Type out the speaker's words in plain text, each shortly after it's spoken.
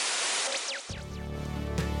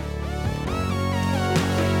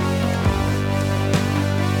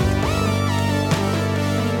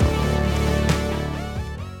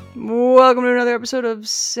Welcome to another episode of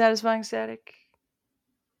Satisfying Static.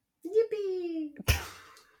 Yippee!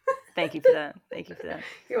 Thank you for that. Thank you for that.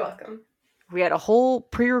 You're welcome. We had a whole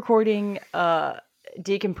pre-recording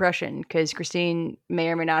decompression because Christine may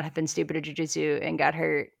or may not have been stupid at jiu-jitsu and got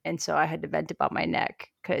hurt, and so I had to vent about my neck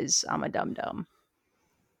because I'm a dum-dum.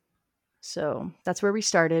 So that's where we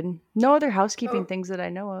started. No other housekeeping things that I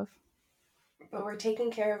know of. But we're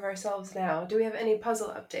taking care of ourselves now. Do we have any puzzle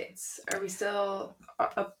updates? Are we still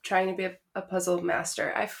trying to be a puzzle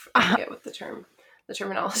master? I forget what the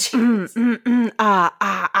terminology is.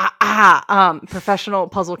 Professional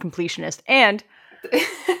puzzle completionist. And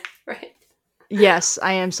right. Yes,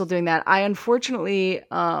 I am still doing that. I unfortunately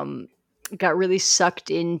got really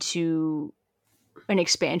sucked into an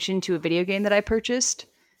expansion to a video game that I purchased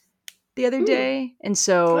the other day. And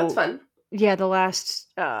so that's fun. Yeah,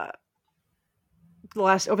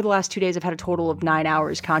 over the last 2 days, I've had a total of 9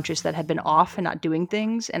 hours conscious that have been off and not doing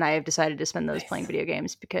things, and I have decided to spend those playing video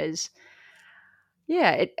games because,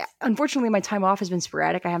 unfortunately, my time off has been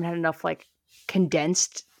sporadic. I haven't had enough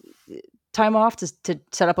condensed time off to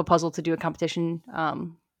set up a puzzle to do a competition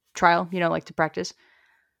trial, to practice.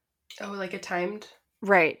 Oh, like a timed?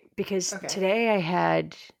 Right, because today I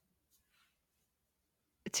had.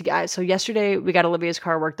 So yesterday we got Olivia's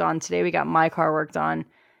car worked on. Today we got my car worked on.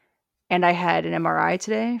 And I had an MRI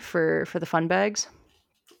today for the fun bags.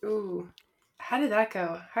 Ooh. How did that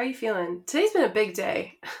go? How are you feeling? Today's been a big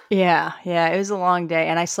day. Yeah. It was a long day.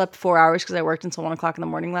 And I slept 4 hours because I worked until 1 o'clock in the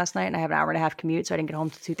morning last night. And I have an hour and a half commute, so I didn't get home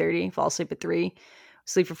till 2:30. Fall asleep at 3.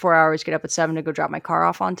 Sleep for 4 hours, get up at 7 to go drop my car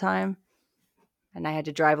off on time. And I had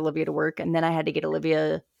to drive Olivia to work. And then I had to get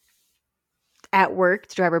Olivia at work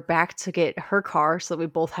to drive her back to get her car so that we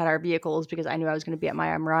both had our vehicles because I knew I was going to be at my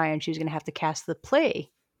MRI and she was going to have to cast the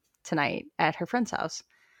play tonight at her friend's house.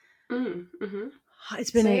 Mm-hmm.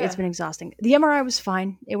 It's been exhausting. The MRI was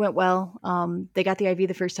fine. It went well. They got the IV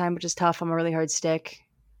the first time, which is tough. I'm a really hard stick.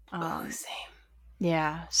 Same.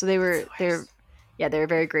 Yeah. So they were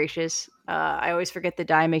very gracious. I always forget the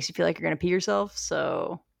dye makes you feel like you're gonna pee yourself.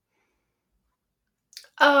 So.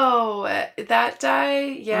 Oh, that dye.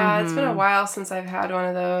 Yeah, It's been a while since I've had one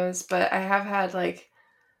of those, but I have had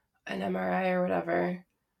an MRI or whatever.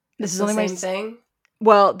 This is only the same thing.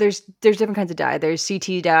 Well, there's different kinds of dye. There's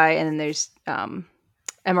CT dye and then there's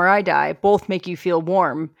MRI dye. Both make you feel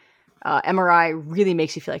warm. MRI really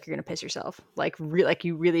makes you feel like you're gonna piss yourself. Like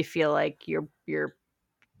you really feel like your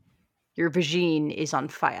vagine is on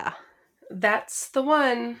fire. That's the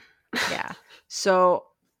one. Yeah. So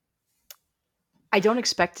I don't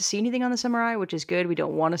expect to see anything on this MRI, which is good. We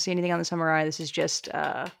don't want to see anything on this MRI. This is just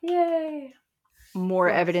yay. More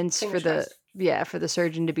evidence for the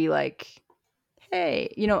surgeon to be like,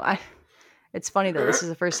 hey, it's funny though. This is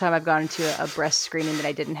the first time I've gone into a breast screening that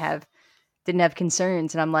I didn't have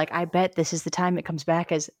concerns, and I'm like, I bet this is the time it comes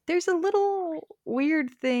back as there's a little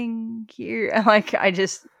weird thing here. I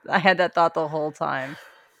had that thought the whole time.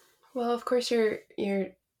 Well, of course you're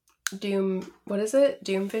doom. What is it?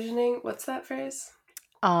 Doom visioning. What's that phrase?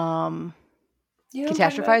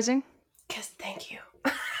 Catastrophizing. Thank you.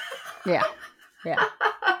 Yeah.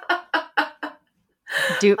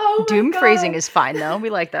 Doom phrasing is fine though. We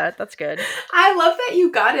like that. That's good. I love that you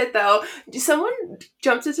got it though. Someone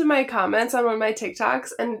jumped into my comments on one of my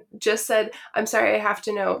TikToks and just said, "I'm sorry, I have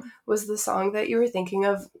to know, was the song that you were thinking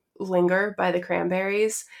of Linger by the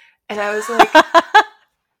Cranberries?" And I was like,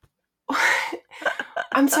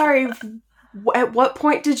 I'm sorry, at what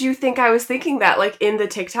point did you think I was thinking that? In the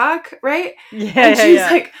TikTok, right? Yeah. And she's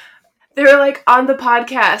like, they were on the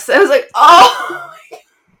podcast. I was like, oh,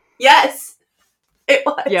 yes, it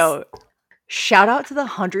was. Yo, shout out to the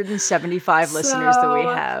 175 listeners that we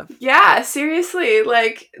have. Yeah, seriously.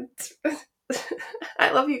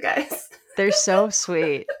 I love you guys. They're so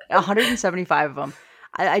sweet. 175 of them.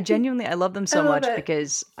 I genuinely, I love them so much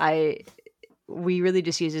because we really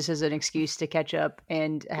just use this as an excuse to catch up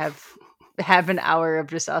and have an hour of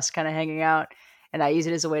just us kind of hanging out. And I use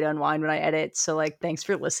it as a way to unwind when I edit. So thanks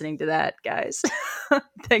for listening to that, guys.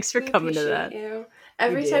 Thanks for coming to that. You.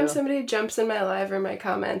 Every time somebody jumps in my live or my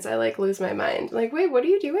comments, I lose my mind. Wait, what are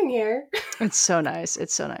you doing here? It's so nice.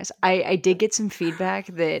 It's so nice. I did get some feedback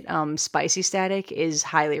that Spicy Static is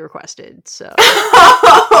highly requested. So.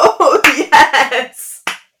 Oh, yes.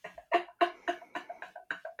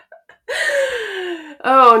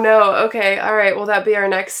 Oh, no. Okay. All right. Will that be our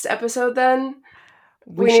next episode then?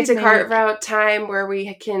 We need to carve out time where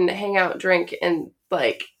we can hang out, drink, and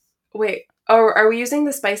wait. Oh, are we using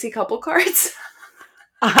the spicy couple cards?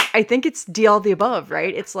 I think it's all the above,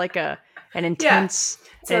 right? It's an intense,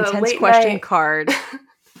 question card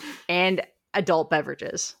and adult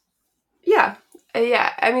beverages. Yeah.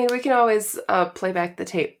 Yeah, I mean, we can always play back the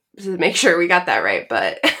tape to make sure we got that right,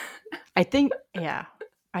 but I think, yeah.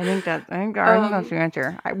 I think that's the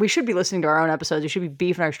answer. We should be listening to our own episodes. We should be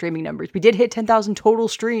beefing our streaming numbers. We did hit 10,000 total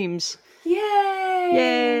streams. Yay!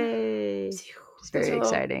 Yay! It's very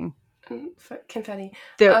exciting. Confetti.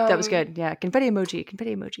 That was good. Yeah, confetti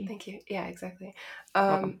emoji. Thank you. Yeah, exactly.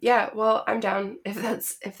 Welcome. Yeah, well, I'm down if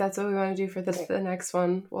that's what we want to do for the next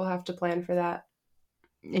one. We'll have to plan for that.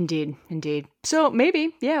 Indeed. So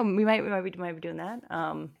maybe, yeah, we might be doing that.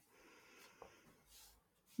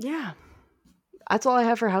 Yeah. That's all I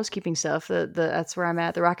have for housekeeping stuff. That's where I'm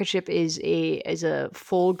at. The rocket ship is a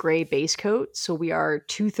full gray base coat, so we are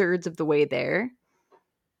 2/3 of the way there.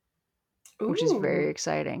 Ooh. Which is very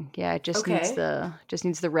exciting. Yeah, it just needs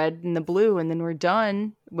the red and the blue, and then we're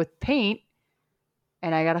done with paint.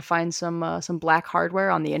 And I gotta find some black hardware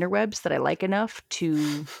on the interwebs that I like enough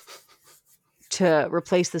to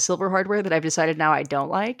replace the silver hardware that I've decided now I don't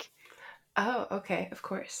like. Oh, okay, of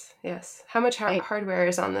course, yes. How much hardware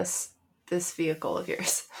is on this vehicle of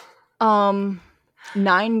yours?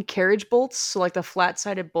 9 carriage bolts, so like the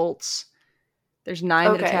flat-sided bolts. There's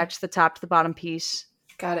 9 that attach the top to the bottom piece.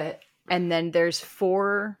 Got it. And then there's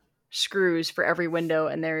 4 screws for every window,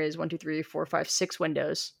 and there is 1, 2, 3, 4, 5, 6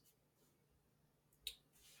 windows.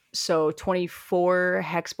 So 24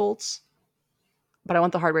 hex bolts. But I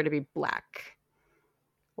want the hardware to be black,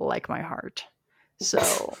 like my heart.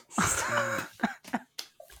 So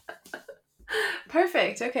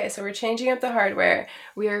perfect. Okay, so we're changing up the hardware.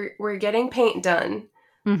 We're getting paint done.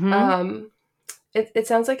 Mm-hmm. It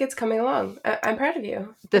sounds like it's coming along. I'm proud of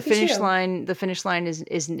you. The finish line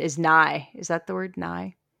is nigh. Is that the word,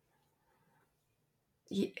 nigh?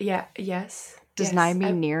 Yeah. Yes. Does nigh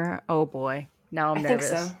mean near? Oh boy, now I'm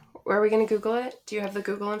nervous. I think so. Are we going to Google it? Do you have the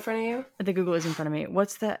Google in front of you? The Google is in front of me.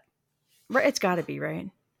 What's that? Right, it's got to be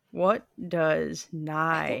right. What does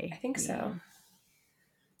nigh? I think so.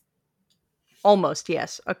 Almost,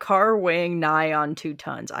 yes. A car weighing nigh on 2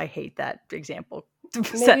 tons. I hate that example.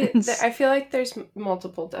 Maybe I feel like there's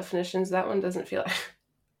multiple definitions. That one doesn't feel like.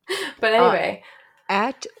 But anyway.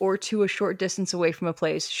 At or to a short distance away from a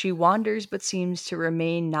place, she wanders but seems to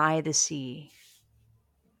remain nigh the sea.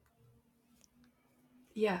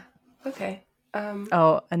 Yeah. Okay.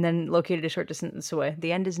 And then located a short distance away.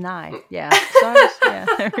 The end is nigh. Yeah. Yeah,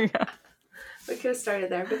 there we go. We could have started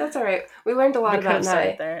there, but that's all right. We learned a lot about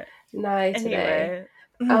nigh. Nigh today.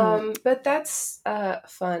 But that's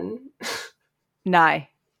fun. Nigh.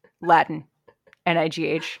 Latin.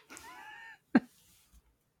 N-I-G-H.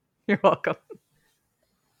 You're welcome.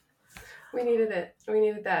 We needed it. We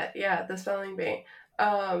needed that. Yeah, the spelling bee.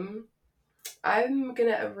 I'm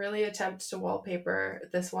gonna really attempt to wallpaper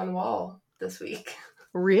this one wall this week.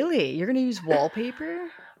 Really? You're gonna use wallpaper?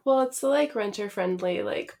 Well, it's the like renter friendly,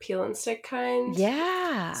 like peel and stick kind.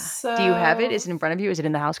 Yeah. So do you have it? Is it in front of you? Is it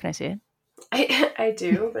in the house? Can I see it? I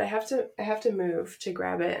do, but I have to move to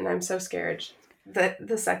grab it, and I'm so scared that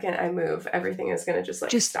the second I move, everything is gonna just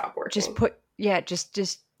stop working.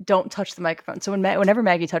 Just don't touch the microphone. So whenever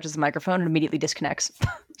Maggie touches the microphone, it immediately disconnects.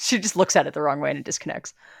 She just looks at it the wrong way and it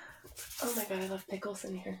disconnects. Oh my god, I love pickles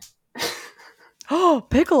in here. Oh,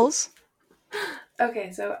 pickles!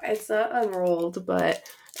 Okay, so it's not unrolled, but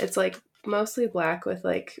it's like mostly black with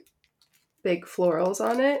like big florals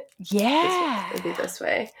on it. Yeah. It'd be this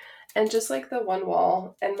way. And just like the one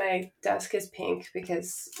wall, and my desk is pink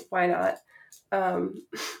because why not?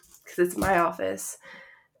 Because it's my office.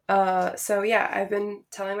 So yeah, I've been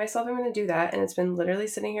telling myself I'm going to do that, and it's been literally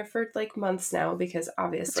sitting here for like months now because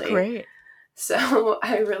obviously. That's great. So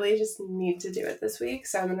I really just need to do it this week.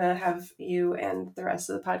 So I'm going to have you and the rest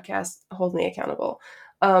of the podcast hold me accountable.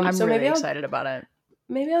 I'm really excited about it.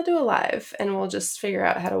 Maybe I'll do a live and we'll just figure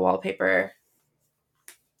out how to wallpaper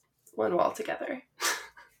one wall together.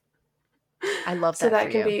 I love that. So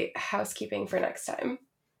that can be housekeeping for next time.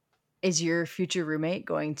 Is your future roommate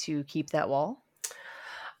going to keep that wall?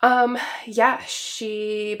 Yeah,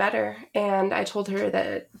 she better. And I told her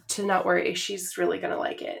that to not worry, she's really going to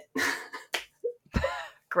like it.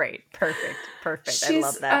 Great. Perfect. I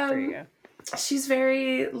love that for you. She's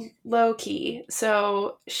very low key,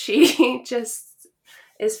 so she just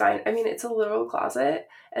is fine. I mean, it's a literal closet,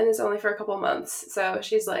 and it's only for a couple months, so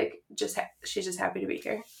she's like, she's just happy to be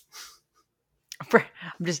here.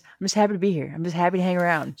 I'm just happy to be here. I'm just happy to hang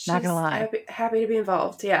around. She's not gonna lie. Happy to be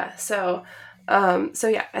involved. Yeah. So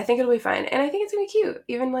yeah, I think it'll be fine, and I think it's gonna be cute,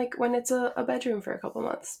 even like when it's a bedroom for a couple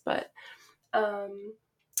months. But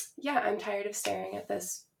yeah, I'm tired of staring at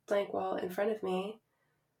this blank wall in front of me.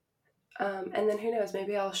 And then who knows,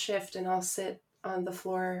 maybe I'll shift and I'll sit on the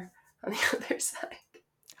floor on the other side.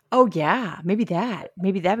 Oh yeah, maybe that.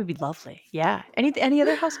 Maybe that would be lovely. Yeah. Any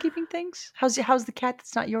other housekeeping things? How's the cat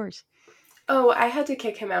that's not yours? Oh, I had to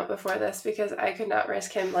kick him out before this because I could not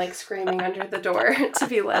risk him like screaming under the door to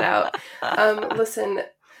be let out. Listen,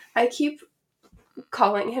 I keep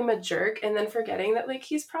calling him a jerk and then forgetting that like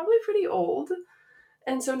he's probably pretty old.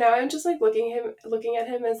 And so now I'm just like looking at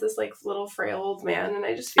him as this like little frail old man, and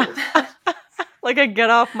I just feel bad. Like a get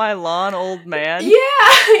off my lawn old man.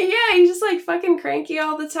 Yeah, he's just like fucking cranky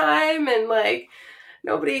all the time, and like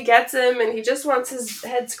nobody gets him, and he just wants his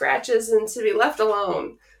head scratches and to be left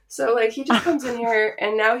alone. So like he just comes in here,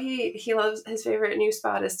 and now he loves his favorite new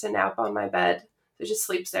spot is to nap on my bed. He just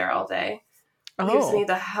sleeps there all day. Leaves me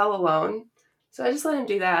the hell alone. So I just let him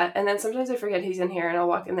do that, and then sometimes I forget he's in here, and I'll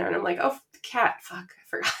walk in there, and I'm like, oh, the cat, fuck, I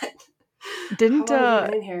forgot.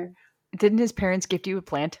 Didn't his parents gift you a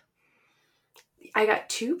plant? I got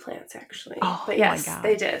 2 plants actually. Oh, but yes, my God.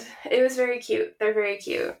 they did. It was very cute. They're very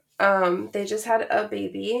cute. They just had a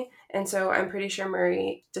baby, and so I'm pretty sure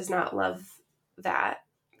Murray does not love that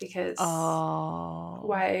because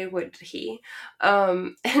why would he?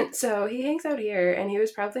 And so he hangs out here, and he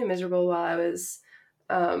was probably miserable while I was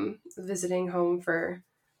visiting home for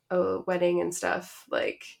a wedding and stuff.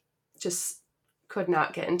 Like, just could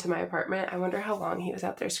not get into my apartment. I wonder how long he was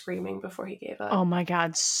out there screaming before he gave up. Oh my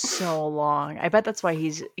God, so long. I bet that's why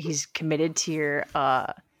he's committed to your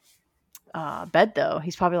bed though.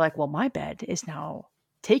 He's probably like, well, my bed is now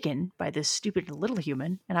taken by this stupid little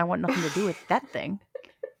human, and I want nothing to do with that thing.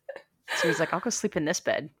 So he's like, I'll go sleep in this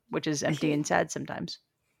bed, which is empty and sad sometimes.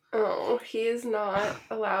 Oh, he is not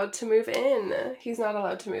allowed to move in. He's not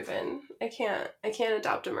allowed to move in. I can't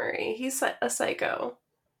adopt a Murray. He's a psycho.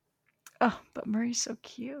 Oh, but Murray's so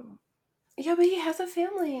cute. Yeah, but he has a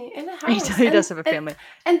family and a house. He does have a family.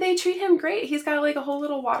 And they treat him great. He's got like a whole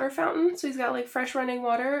little water fountain. So he's got like fresh running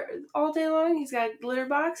water all day long. He's got a litter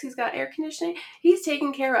box. He's got air conditioning. He's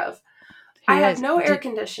taken care of. I have no air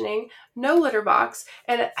conditioning, no litter box,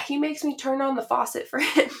 and he makes me turn on the faucet for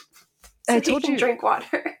him so he can drink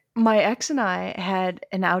water. My ex and I had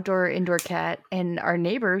an indoor cat, and our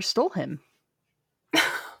neighbor stole him.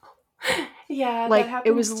 Yeah, like that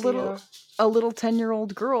happens it was too. A little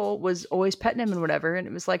 10-year-old girl was always petting him and whatever, and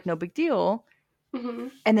it was like no big deal. Mm-hmm.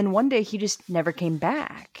 And then one day he just never came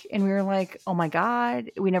back, and we were like, oh my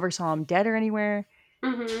God, we never saw him dead or anywhere.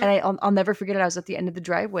 Mm-hmm. And I'll never forget it. I was at the end of the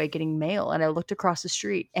driveway getting mail, and I looked across the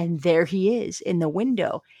street, and there he is in the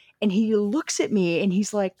window, and he looks at me, and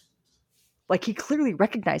he's like he clearly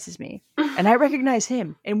recognizes me, and I recognize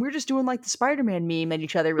him, and we're just doing like the Spider-Man meme at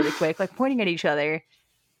each other really quick, like pointing at each other.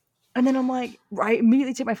 And then I'm like, I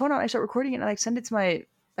immediately take my phone out, I start recording it, and I send it to my,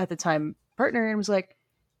 at the time, partner, and was like,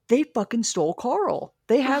 they fucking stole Carl.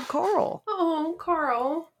 They have Carl. Oh,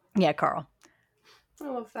 Carl. Yeah, Carl. I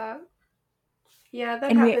love that. Yeah,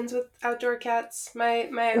 that happens with outdoor cats.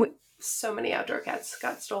 So many outdoor cats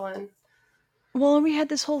got stolen. Well, and we had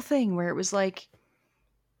this whole thing where it was like,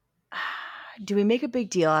 do we make a big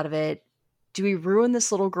deal out of it? Do we ruin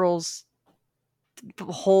this little girl's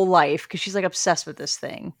whole life because she's like obsessed with this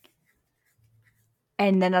thing?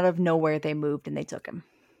 And then out of nowhere, they moved and they took him.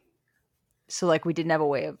 So like we didn't have a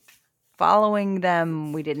way of following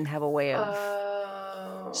them. We didn't have a way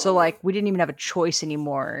of... So like we didn't even have a choice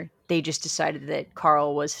anymore. They just decided that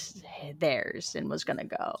Carl was theirs and was going to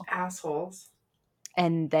go. Assholes.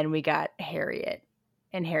 And then we got Harriet.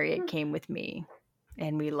 And Harriet came with me.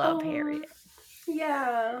 And we love Harriet.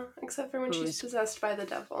 Yeah, except for when she's possessed by the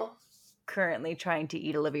devil. Currently trying to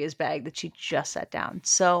eat Olivia's bag that she just set down.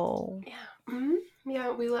 So... Yeah. Mm-hmm.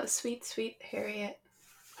 Yeah, we love sweet, sweet Harriet.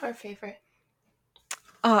 Our favorite.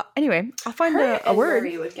 Anyway, I'll find a word.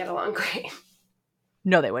 Murray would get along great.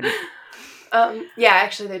 No, they wouldn't. Yeah,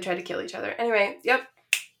 actually, they tried to kill each other. Anyway, yep.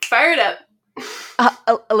 Fire it up.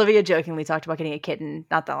 Olivia jokingly talked about getting a kitten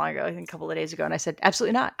not that long ago, I think a couple of days ago, and I said,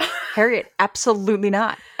 absolutely not. Harriet, absolutely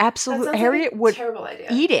not. Absolutely. Harriet would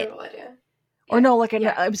eat it. Terrible idea. Or no, like it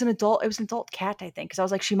was an adult cat, I think. Because I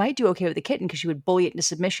was like, she might do okay with a kitten because she would bully it into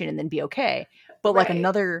submission and then be okay. But like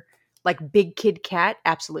another like big kid cat,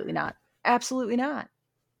 absolutely not. Absolutely not.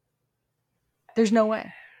 There's no way.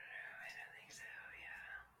 I don't think so.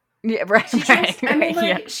 Yeah, right. I mean,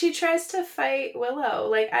 like she tries to fight Willow.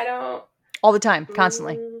 Like I don't. All the time,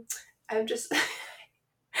 constantly. I'm just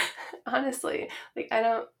honestly like I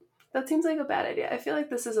don't. That seems like a bad idea. I feel like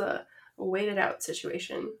this is a waited out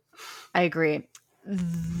situation. I agree.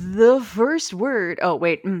 The first word. Oh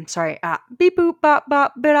wait, sorry. Beep boop bop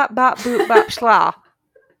bop bop bop boop bop schla.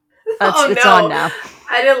 It's on now.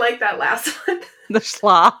 I didn't like that last one. The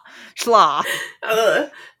schla.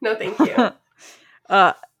 No, thank you.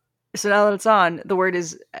 So now that it's on, the word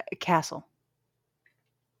is castle.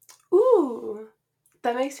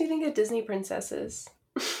 That makes me think of Disney princesses.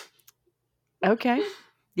 Okay.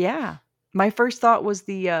 Yeah. My first thought was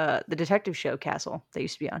the detective show Castle that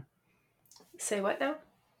used to be on. Say what now?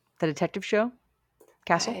 The detective show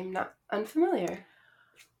Castle. I'm not unfamiliar.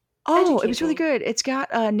 Oh, it Educate was really me. good. It's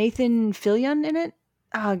got Nathan Fillion in it.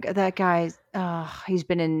 That guy. He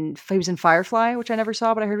was in Firefly, which I never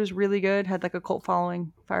saw, but I heard was really good. Had like a cult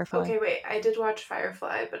following. Firefly. Okay, wait. I did watch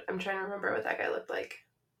Firefly, but I'm trying to remember what that guy looked like.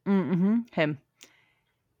 Mm-hmm. Him.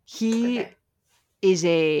 He Okay. is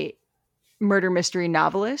a murder mystery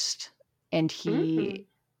novelist, and Mm-hmm. he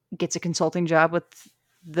gets a consulting job with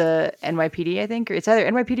the NYPD. I think, or it's either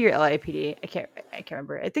NYPD or LAPD. I can't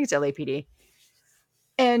remember. I think it's LAPD.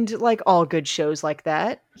 And like all good shows like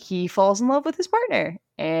that, he falls in love with his partner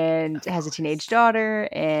and Of has a course. teenage daughter,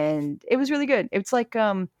 and it was really good. It's like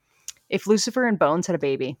if Lucifer and Bones had a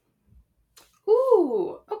baby.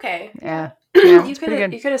 Ooh, okay. Yeah. Yeah. Yeah, you it's could pretty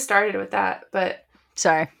have good. you could have started with that, but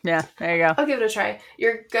Sorry. Yeah, there you go. I'll give it a try.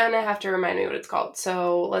 You're gonna have to remind me what it's called.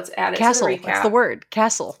 So let's add it to the Castle. That's the recap. word.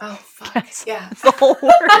 Castle. Oh fuck. Castle. Yeah. It's the whole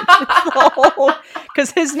word. It's the whole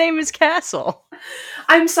because his name is Castle.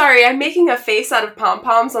 I'm sorry, I'm making a face out of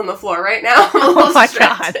pom-poms on the floor right now. I'm a Oh little my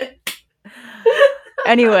distracted.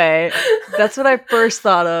 Anyway, that's what I first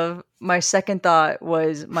thought of. My second thought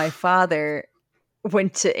was my father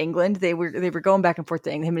went to England. They were going back and forth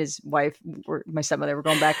to England. Him and his wife, my stepmother, were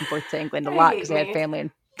going back and forth to England a I lot hate because they had me.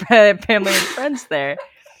 family and friends there.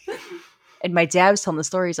 And my dad was telling the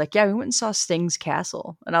story. He's like, "Yeah, we went and saw Sting's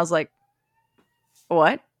castle," and I was like,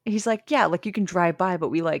 "What?" He's like, "Yeah, like you can drive by, but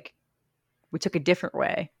we took a different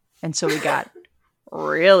way, and so we got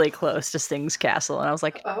really close to Sting's castle." And I was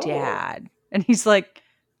like, Oh. "Dad," and he's like,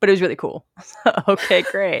 "But it was really cool." Okay,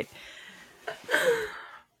 great.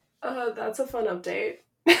 That's a fun update.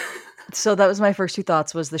 So that was my first two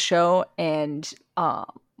thoughts was the show and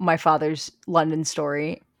my father's London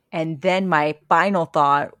story. And then my final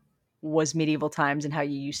thought was medieval times and how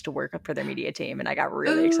you used to work for their media team. And I got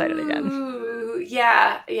really excited again. Ooh,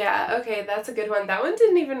 yeah, yeah. Okay, that's a good one. That one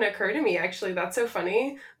didn't even occur to me, actually. That's so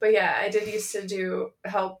funny. But yeah, I did used to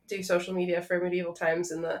help do social media for medieval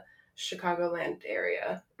times in the Chicagoland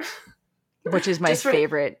area. Which is my Just for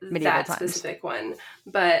favorite medieval that times. specific one.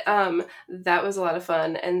 But that was a lot of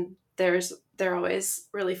fun, and they're always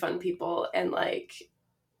really fun people, and like,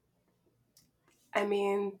 I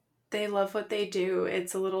mean, they love what they do.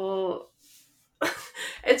 It's a little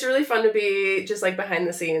it's really fun to be just like behind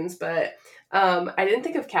the scenes, but I didn't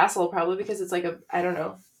think of castle probably because it's like I don't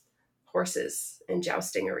know, horses and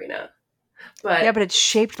jousting arena. Yeah, But but it's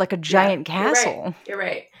shaped like a yeah, giant you're right. castle. You're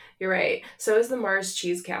right. You're right. So is the Mars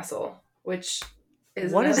Cheese Castle, which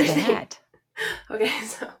is What is another thing. that? Okay,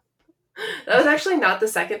 so that was actually not the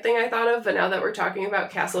second thing I thought of, but now that we're talking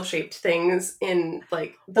about castle-shaped things in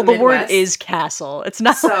like the Well, the word Midwest, is castle. It's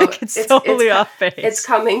not so like it's totally off base. it's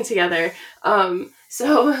coming together.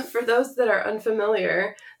 So for those that are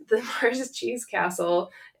unfamiliar, the Mars Cheese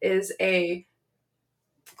Castle is a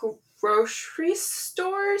grocery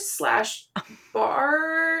store slash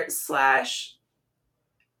bar slash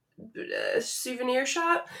souvenir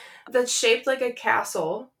shop that's shaped like a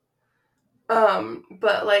castle.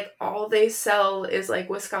 But like all they sell is like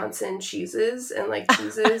Wisconsin cheeses and like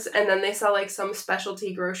cheeses, and then they sell like some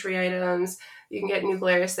specialty grocery items. You can get New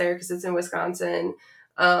Glarus there because it's in Wisconsin.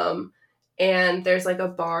 And there's like a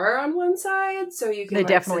bar on one side, so you can They like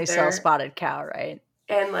definitely sit sell there spotted cow, right?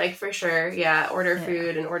 and like for sure, yeah, order Yeah.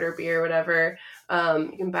 food and order beer, whatever.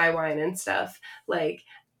 You can buy wine and stuff. Like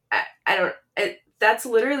I don't. That's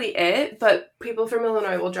literally it. But people from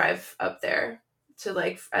Illinois will drive up there to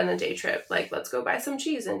like on a day trip. Like, let's go buy some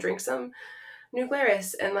cheese and drink some New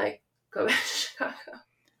Glarus and like go back to Chicago.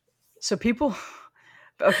 So people,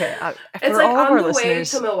 okay, It's for like all of on our the way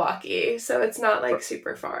listeners, to Milwaukee, so it's not like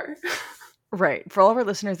super far. right? For all of our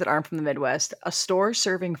listeners that aren't from the Midwest, a store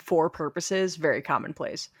serving four purposes very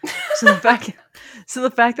commonplace. So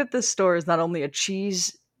the fact that this store is not only a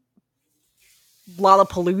cheese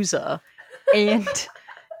Lollapalooza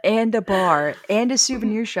and a bar and a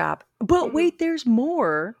souvenir shop, but wait, there's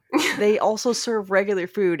more. They also serve regular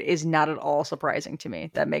food is not at all surprising to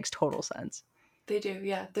me. That makes total sense. They do,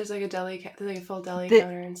 yeah. There's like a there's like a full deli The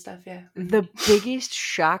counter and stuff, yeah. the biggest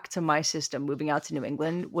shock to my system moving out to New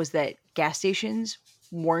England was that gas stations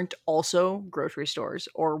weren't also grocery stores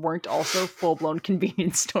or weren't also full-blown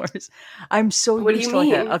convenience stores. I'm so What do used you to like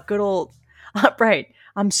mean? a good old right.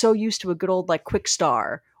 I'm so used to a good old like Quick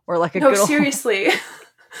Star or like a No, good old seriously.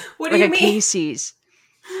 What do like you a mean? Casey's.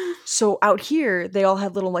 So out here they all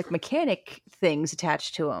have little like mechanic things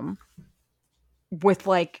attached to them with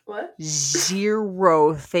like What?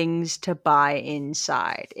 zero things to buy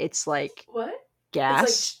inside. It's like What? gas.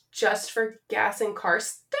 It's like just for gas and car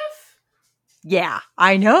stuff? Yeah,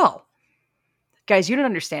 I know. Guys, you don't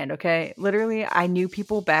understand, okay? Literally, I knew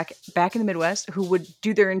people back in the Midwest who would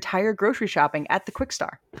do their entire grocery shopping at the Quick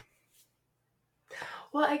Star.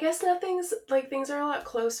 Well, I guess nothing's like things are a lot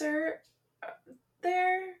closer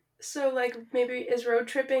there. So like maybe is road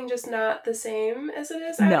tripping just not the same as it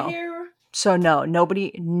is out here? So no,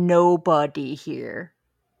 nobody here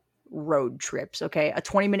road trips, okay? A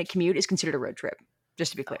 20-minute commute is considered a road trip,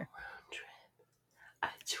 just to be clear. A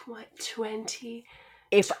road trip. 20.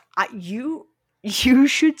 If you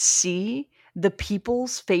should see the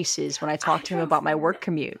people's faces when I talk to them about my work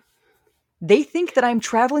commute. They think that I'm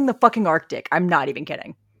traveling the fucking Arctic. I'm not even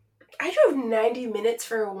kidding. I drove 90 minutes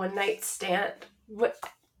for a one-night stand. What?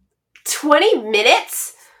 20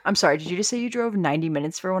 minutes? I'm sorry, did you just say you drove 90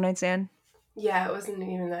 minutes for a one-night stand? Yeah, it wasn't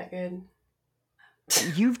even that good.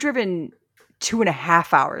 You've driven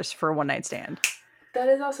 2.5 hours for a one-night stand. That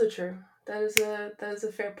is also true. That is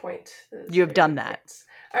a fair point. You have done that.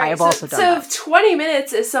 Right, I have also done that. So 20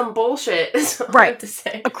 minits is some bullshit, is what I have to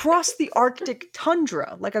say. Across the Arctic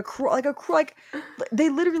tundra. Like they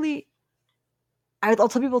literally, I'll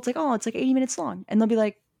tell people it's like 80 minutes long. And they'll be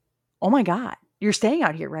like, oh my God, you're staying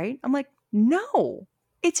out here, right? I'm like, no,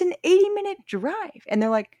 it's an 80-minute drive. And they're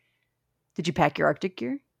like, did you pack your Arctic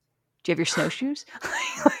gear? Do you have your snowshoes?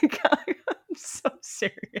 Like, I'm so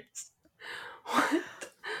serious. What?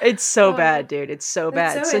 It's so bad, dude. It's so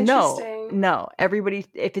bad. So no. Everybody,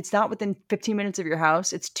 if it's not within 15 minutes of your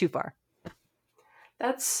house, it's too far.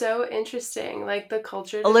 That's so interesting. Like the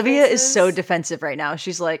culture. Olivia is so defensive right now.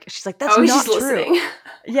 She's like, that's not true. Listening.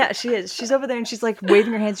 Yeah, she is. She's over there and she's like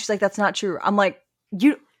waving her hands. She's like, that's not true. I'm like,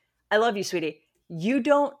 I love you, sweetie. You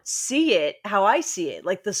don't see it how I see it.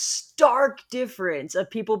 Like the stark difference of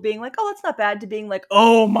people being like, oh, that's not bad, to being like,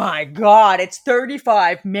 oh my God, it's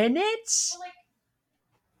 35 minutes. Well,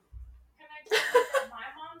 my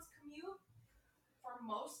mom's commute for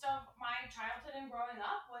most of my childhood and growing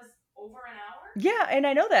up was over an hour. Yeah, and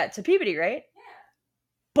I know that. To Peabody, right? Yeah.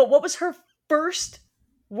 But what was her first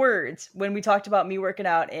words when we talked about me working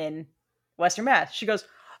out in Western Mass? She goes,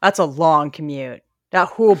 that's a long commute.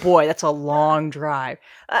 Oh boy, that's a long drive.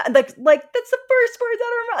 Like that's the first words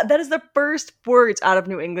out of her mouth. That is the first words out of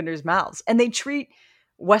New Englanders' mouths. And they treat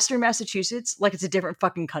Western Massachusetts like it's a different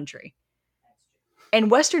fucking country. And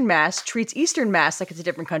Western Mass treats Eastern Mass like it's a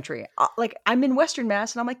different country. Like, I'm in Western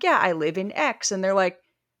Mass, and I'm like, yeah, I live in X. And they're like,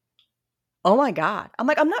 oh my God. I'm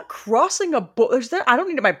like, I'm not crossing a border. I don't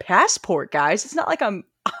need my passport, guys. It's not like I'm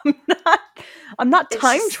not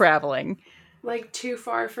time traveling. Like too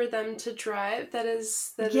far for them to drive. That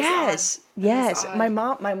is yes. Odd. Yes. Odd. My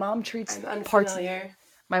mom treats I'm unfamiliar.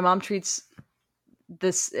 My mom treats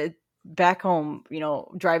this back home,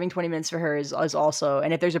 driving 20 minutes for her is also,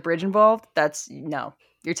 and if there's a bridge involved, no,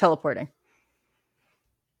 you're teleporting.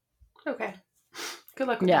 Okay. Good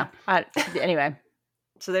luck with that. Anyway,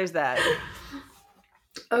 so there's that.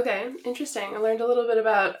 Okay, interesting. I learned a little bit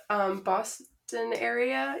about Boston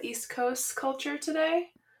area, East Coast culture today.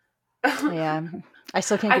 Yeah. I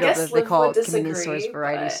still can't get over that they call convenience stores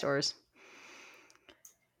variety stores.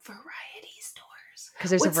 Variety stores? Because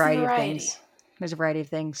there's a variety of things. There's a variety of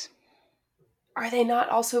things. Are they not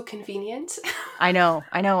also convenient? I know.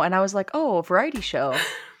 And I was like, oh, a variety show.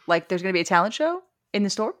 Like, there's going to be a talent show in the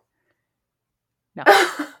store? No.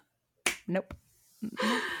 Nope.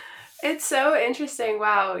 It's so interesting.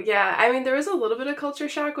 Wow. Yeah. I mean, there was a little bit of culture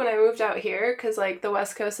shock when I moved out here because, like, the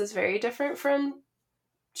West Coast is very different from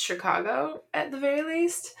Chicago, at the very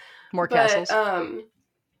least. More castles.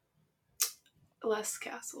 Less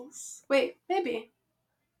castles. Wait, maybe.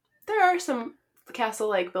 There are some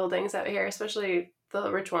castle-like buildings out here, especially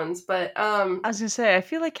the rich ones, but I was gonna say, I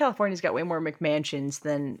feel like California's got way more McMansions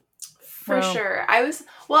than for sure. I was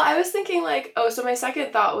thinking like, so my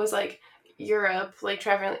second thought was like Europe, like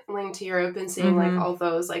traveling to Europe and seeing like all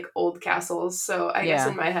those like old castles. So I guess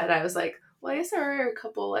in my head I was like, well, I guess there are a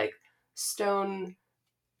couple like stone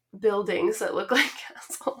buildings that look like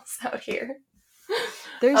castles out here.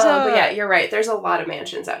 But yeah, you're right. There's a lot of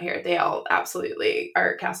mansions out here. They all absolutely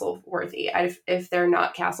are castle worthy. If they're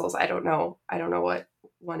not castles, I don't know what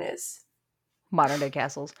one is. Modern day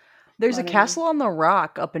castles. There's a castle on the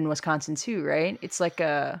rock up in Wisconsin too, right? It's like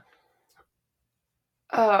a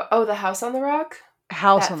the House on the Rock?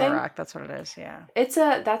 House on the Rock, that's what it is. Yeah.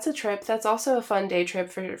 That's a trip. That's also a fun day trip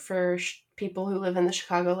for people who live in the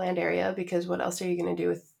Chicagoland area, because what else are you going to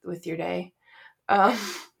do with your day?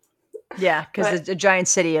 Yeah, because a giant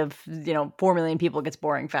city of 4 million people gets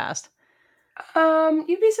boring fast.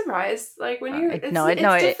 You'd be surprised. Like when it's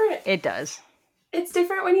different. It does. It's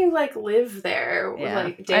different when you like live there,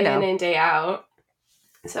 like day in and day out.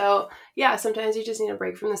 So yeah, sometimes you just need a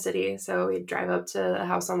break from the city. So we drive up to a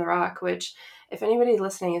house on the rock, which, if anybody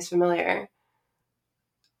listening is familiar,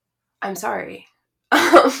 I'm sorry.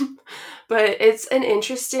 But it's an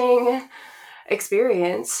interesting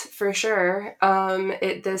experience for sure.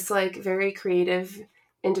 This like very creative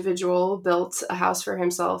individual built a house for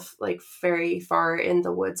himself, like very far in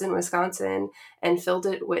the woods in Wisconsin, and filled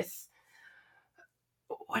it with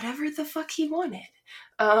whatever the fuck he wanted.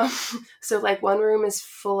 Um, so like one room is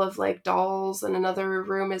full of like dolls, and another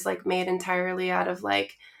room is like made entirely out of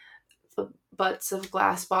like the butts of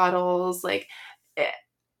glass bottles. Like it,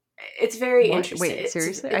 it's very What? interesting. Wait,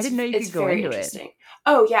 seriously? I didn't know you It's could go very into it. interesting.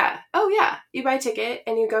 Oh yeah. You buy a ticket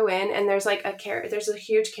and you go in, and there's like there's a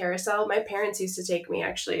huge carousel. My parents used to take me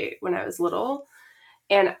actually when I was little,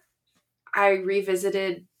 and I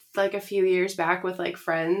revisited like a few years back with like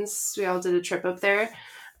friends. We all did a trip up there.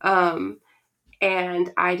 Um,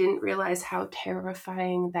 and I didn't realize how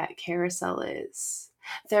terrifying that carousel is.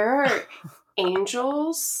 There are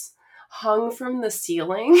angels hung from the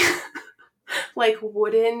ceiling, like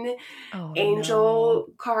wooden Oh no. angel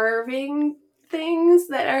carving things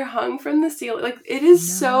that are hung from the ceiling. Like it is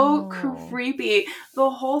so No. creepy. The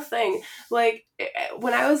whole thing. Like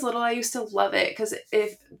when I was little, I used to love it because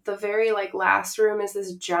if the very like last room is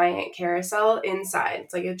this giant carousel inside.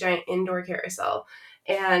 It's like a giant indoor carousel,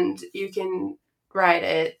 and you can ride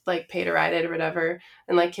it, like pay to ride it or whatever,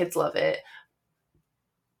 and like kids love it.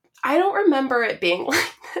 I don't remember it being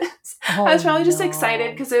like this. I Oh was probably just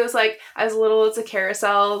excited no. because it was like as little as a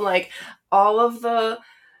carousel, and like all of the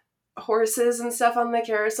horses and stuff on the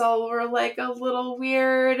carousel were like a little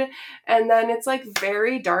weird, and then it's like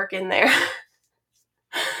very dark in there.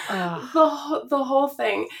 Ugh. The whole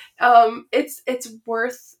thing.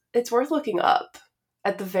 It's worth looking up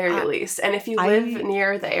at the very I, least. And if you live I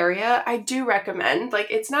near the area, I do recommend. Like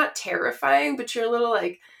it's not terrifying, but you're a little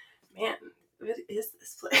like, man, what is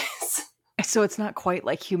this place? so it's not quite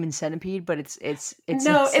like Human Centipede, but it's a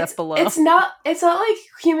No, step below. it's not like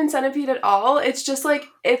Human Centipede at all. It's just like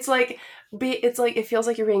it's like it feels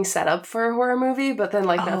like you're being set up for a horror movie, but then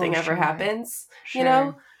like Oh, nothing ever sure. happens, you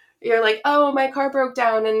know? Sure. You're like, "Oh, my car broke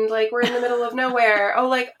down and like we're in the middle of nowhere." Oh,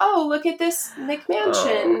 like, "Oh, look at this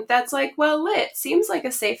McMansion. That's like well lit. Seems like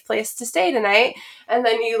a safe place to stay tonight." And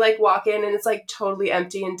then you like walk in and it's like totally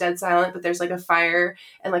empty and dead silent, but there's like a fire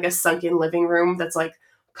and like a sunken living room that's like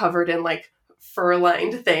covered in like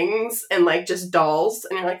fur-lined things and like just dolls,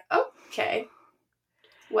 and you're like, okay,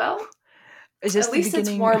 well, Is this at the least it's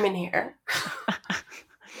beginning? warm in here.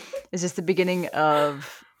 Is this the beginning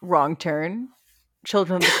of Wrong Turn?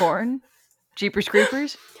 Children of the Corn? Jeepers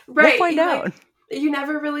Creepers? We'll Right, find you out. like you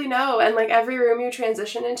never really know, and like every room you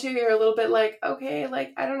transition into, you're a little bit like, okay,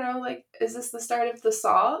 like I don't know, like is this the start of the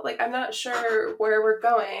Saw? Like I'm not sure where we're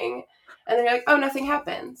going, and then you're like, oh, nothing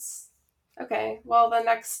happens. Okay, well the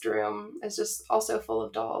next room is just also full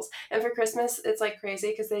of dolls, and for Christmas it's like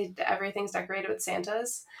crazy because everything's decorated with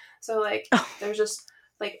Santas, so like there's just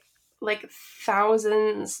like like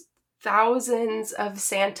thousands of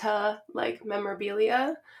Santa like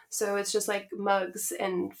memorabilia. So it's just like mugs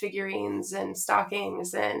and figurines and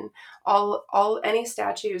stockings and all any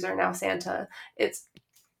statues are now Santa. It's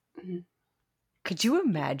Could you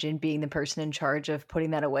imagine being the person in charge of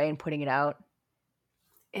putting that away and putting it out?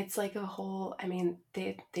 it's like a whole. I mean,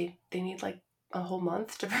 they need like a whole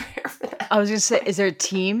month to prepare for that. I was gonna say, is there a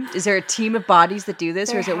team? Is there a team of bodies that do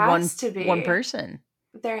this, or There is it has to one be. person?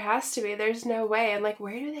 There has to be. There's no way. And like,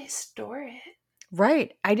 where do they store it?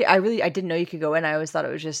 Right. I really I didn't know you could go in. I always thought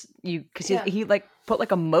it was just you because Yeah. he like put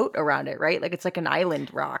like a moat around it, right? Like it's like an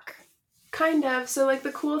island rock. Kind of. So like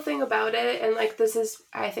the cool thing about it, and like this is,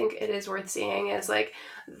 I think it is worth seeing, is like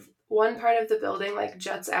one part of the building like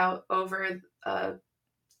juts out over a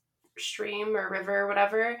stream or river or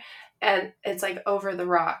whatever, and it's like over the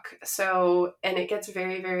rock. So and it gets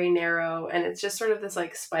very very narrow, and it's just sort of this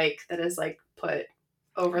like spike that is like put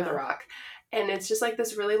over the Wow. rock, and it's just like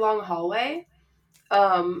this really long hallway.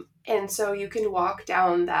 And so you can walk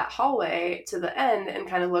down that hallway to the end and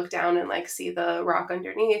kind of look down and like see the rock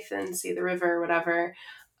underneath and see the river or whatever.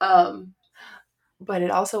 Um, but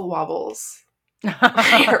it also wobbles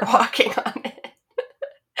when you're walking on it.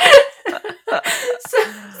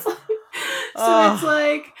 so it's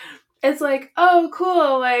like, Oh. it's like, oh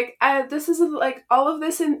cool, like this is like all of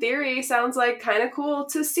this in theory sounds like kind of cool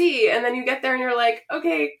to see, and then you get there and you're like,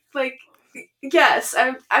 okay, like yes,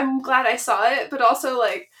 I'm glad I saw it, but also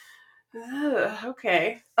like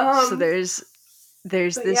okay. So there's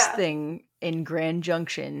But this yeah, thing in Grand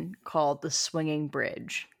Junction called the Swinging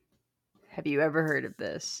Bridge. Have you ever heard of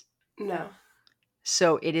this? no.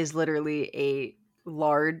 So it is literally a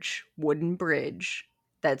large wooden bridge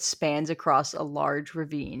that spans across a large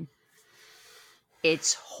ravine.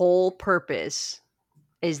 Its whole purpose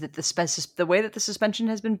is that the way that the suspension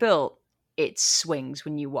has been built, it swings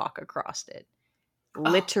when you walk across it.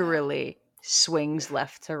 Literally swings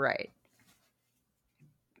left to right.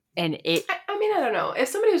 And it... I mean, I don't know. If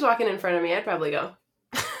somebody was walking in front of me, I'd probably go.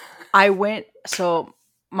 So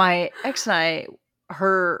my ex and I,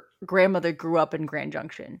 her grandmother grew up in Grand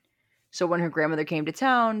Junction. So when her grandmother came to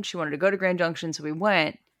town, she wanted to go to Grand Junction, so we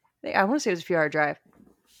went. I want to say it was a few hour drive.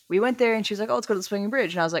 We went there and she was like, oh, let's go to the swinging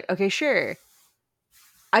bridge. And I was like, okay, sure.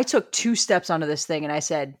 I took 2 steps onto this thing and I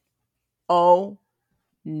said, oh,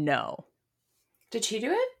 no. Did she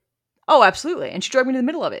do it? Oh, absolutely. And she dragged me to the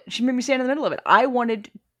middle of it. She made me stand in the middle of it. I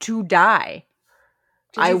wanted to die.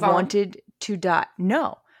 I wanted to die.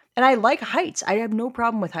 No. And I like heights. I have no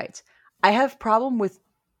problem with heights. I have problem with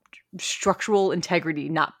structural integrity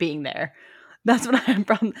not being there. That's what I have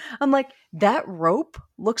problem. I'm like, that rope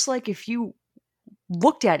looks like if you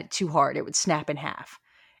looked at it too hard, it would snap in half.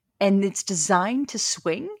 And it's designed to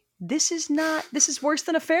swing. This is worse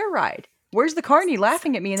than a fair ride. Where's the carny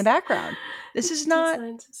laughing at me in the background? This is not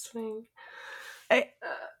designed to swing.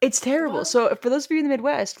 It's terrible. What? So for those of you in the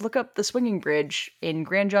Midwest, look up the swinging bridge in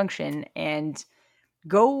Grand Junction and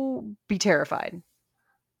go be terrified.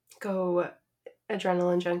 Go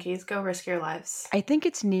adrenaline junkies. Go risk your lives. I think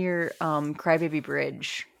it's near Crybaby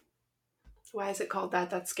Bridge. Why is it called that?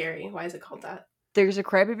 That's scary. Why is it called that? There's a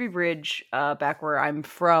Crybaby Bridge back where I'm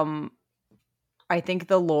from. I think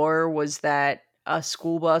the lore was that a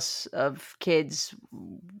school bus of kids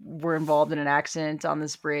were involved in an accident on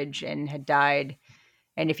this bridge and had died.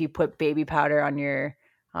 And if you put baby powder on your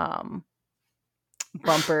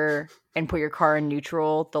bumper and put your car in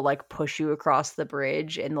neutral, they'll like push you across the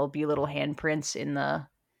bridge and there'll be little handprints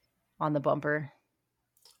on the bumper.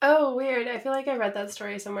 Oh, weird. I feel like I read that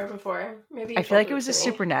story somewhere before. Maybe I feel like it was a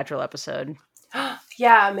Supernatural episode.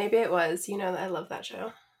 Yeah, maybe it was. You know, I love that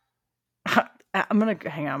show. I'm gonna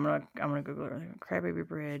Google it. Crybaby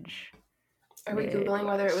Bridge. Are we Googling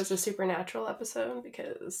whether it was a Supernatural episode?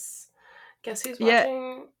 Because guess who's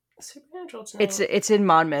watching Supernatural tonight? It's in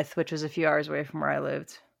Monmouth, which is a few hours away from where I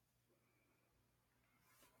lived.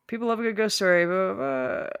 People love a good ghost story.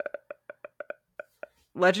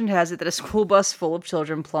 Legend has it that a school bus full of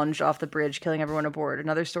children plunged off the bridge, killing everyone aboard.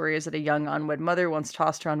 Another story is that a young unwed mother once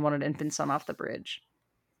tossed her unwanted infant son off the bridge.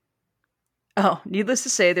 Oh, needless to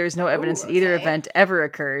say, there is no evidence that either event ever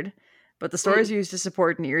occurred, but the story is used to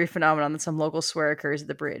support an eerie phenomenon that some locals swear occurs at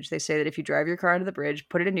the bridge. They say that if you drive your car into the bridge,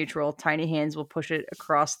 put it in neutral, tiny hands will push it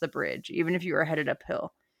across the bridge, even if you are headed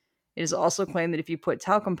uphill. It is also claimed that if you put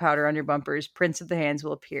talcum powder on your bumpers, prints of the hands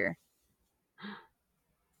will appear.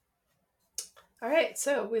 All right,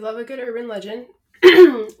 so we love a good urban legend.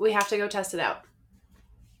 We have to go test it out.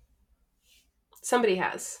 Somebody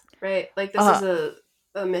has, right? Like this is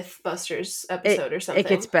a Mythbusters episode or something. It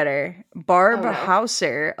gets better. Barb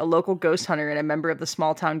Hauser, a local ghost hunter and a member of the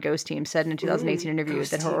small town ghost team, said in a 2018 interview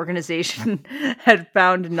that her organization had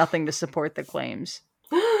found nothing to support the claims.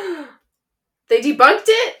 They debunked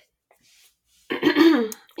it?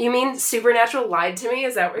 You mean Supernatural lied to me?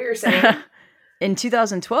 Is that what you're saying? In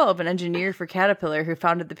 2012, an engineer for Caterpillar who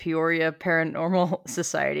founded the Peoria Paranormal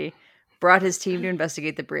Society brought his team to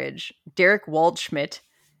investigate the bridge. Derek Waldschmidt,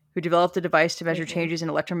 who developed a device to measure changes in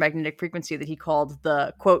electromagnetic frequency that he called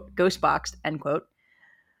the, quote, ghost box, end quote,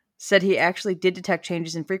 said he actually did detect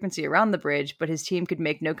changes in frequency around the bridge, but his team could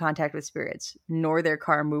make no contact with spirits, nor their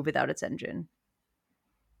car move without its engine.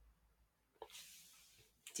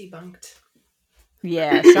 Debunked.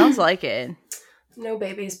 Yeah, sounds like it. No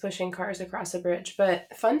babies pushing cars across a bridge,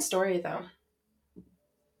 but fun story, though.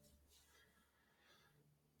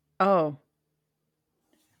 Oh.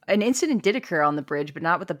 An incident did occur on the bridge, but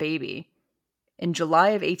not with a baby. In July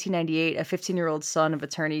of 1898, a 15-year-old son of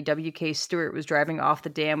attorney W.K. Stewart was driving off the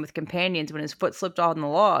dam with companions when his foot slipped on the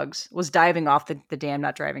logs. Was diving off the dam,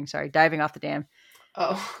 not driving, sorry. Diving off the dam.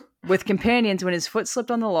 Oh. With companions when his foot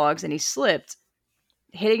slipped on the logs and he slipped,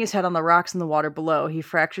 hitting his head on the rocks in the water below. He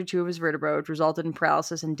fractured 2 of his vertebrae, which resulted in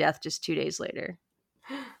paralysis and death just 2 days later.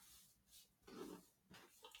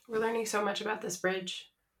 We're learning so much about this bridge.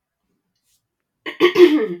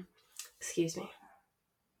 Excuse me.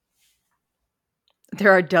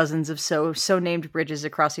 There are dozens of so named bridges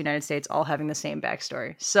across the United States, all having the same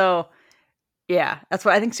backstory. So, yeah, that's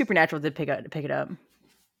why I think Supernatural did pick it up.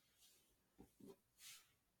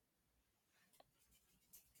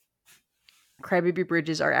 Crybaby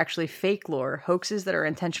bridges are actually fake lore, hoaxes that are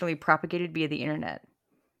intentionally propagated via the internet.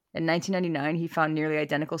 In 1999, he found nearly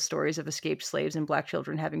identical stories of escaped slaves and black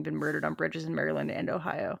children having been murdered on bridges in Maryland and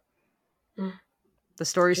Ohio. The The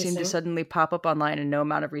stories seem to Interesting. suddenly pop up online, and no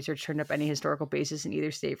amount of research turned up any historical basis in either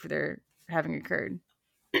state for their having occurred.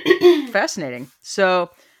 Fascinating. So,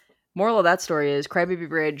 moral of that story is Crybaby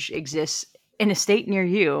Bridge exists in a state near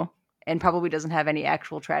you and probably doesn't have any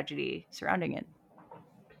actual tragedy surrounding it.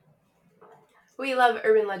 We love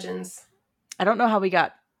urban legends. I don't know how we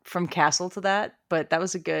got from castle to that, but that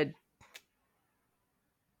was a good.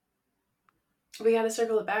 We gotta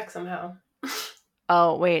circle it back somehow.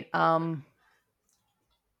 Oh, wait.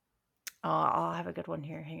 I'll have a good one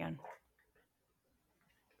here. Hang on.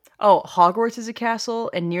 Oh, Hogwarts is a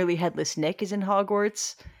castle, and Nearly Headless Nick is in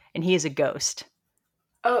Hogwarts, and he is a ghost.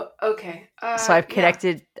 Oh, okay. So I've yeah.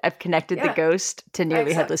 connected. I've connected the Yeah. ghost to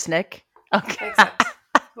Nearly Accept. Headless Nick. Okay. Accept.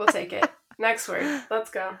 We'll take it. Next word.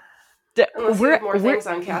 Let's go. Unless you have more things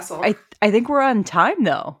on Castle. I think we're on time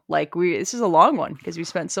though. Like this is a long one because we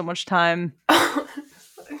spent so much time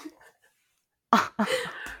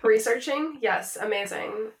Researching? Yes,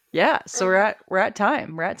 amazing. Yeah, so we're at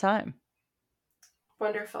time. We're at time.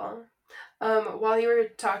 Wonderful. While you were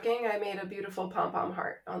talking, I made a beautiful pom-pom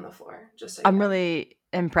heart on the floor. Just so you I'm know. really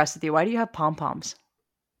impressed with you. Why do you have pom-poms?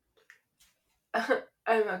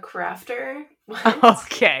 I'm a crafter. What?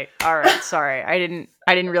 Okay. All right. Sorry. I didn't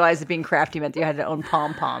realize that being crafty meant that you had to own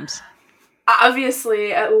pom-poms.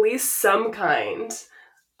 Obviously, at least some kind.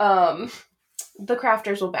 The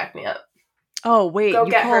crafters will back me up. Oh, wait. Go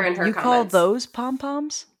get her in her you call comments. those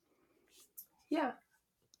pom-poms? Yeah.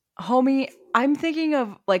 Homie, I'm thinking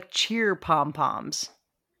of like cheer pom-poms.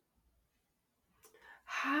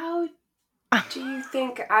 How do you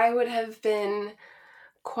think I would have been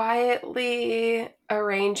quietly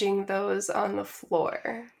arranging those on the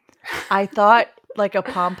floor? I thought like a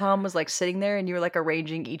pom-pom was like sitting there and you were like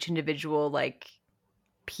arranging each individual like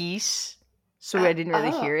piece. So I didn't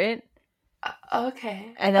really hear it.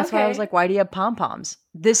 Okay. And that's why I was like, why do you have pom-poms?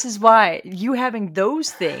 This is why you having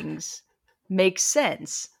those things makes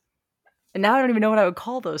sense. And now I don't even know what I would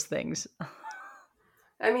call those things.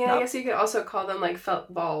 I mean, No. I guess you could also call them like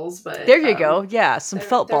felt balls, but There you go. Yeah, some they're-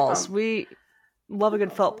 felt they're balls. pom- We love a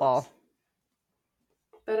good felt ball.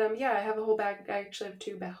 But yeah, I have a whole bag. I actually have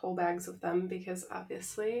two whole bags of them because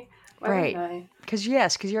obviously, why Right. wouldn't Because you're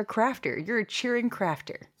a crafter. You're a cheering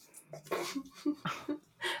crafter. I?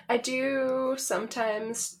 I do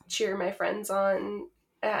sometimes cheer my friends on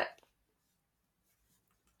at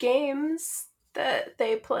games that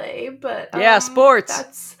they play, but Yeah,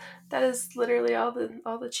 sports. that is literally all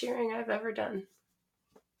the cheering I've ever done.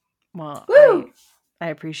 Well, Woo! I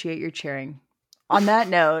appreciate your cheering. On that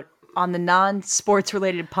note, on the non-sports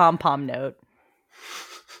related pom-pom note,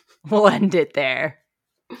 we'll end it there.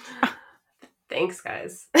 Thanks,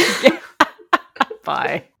 guys.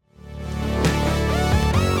 Bye.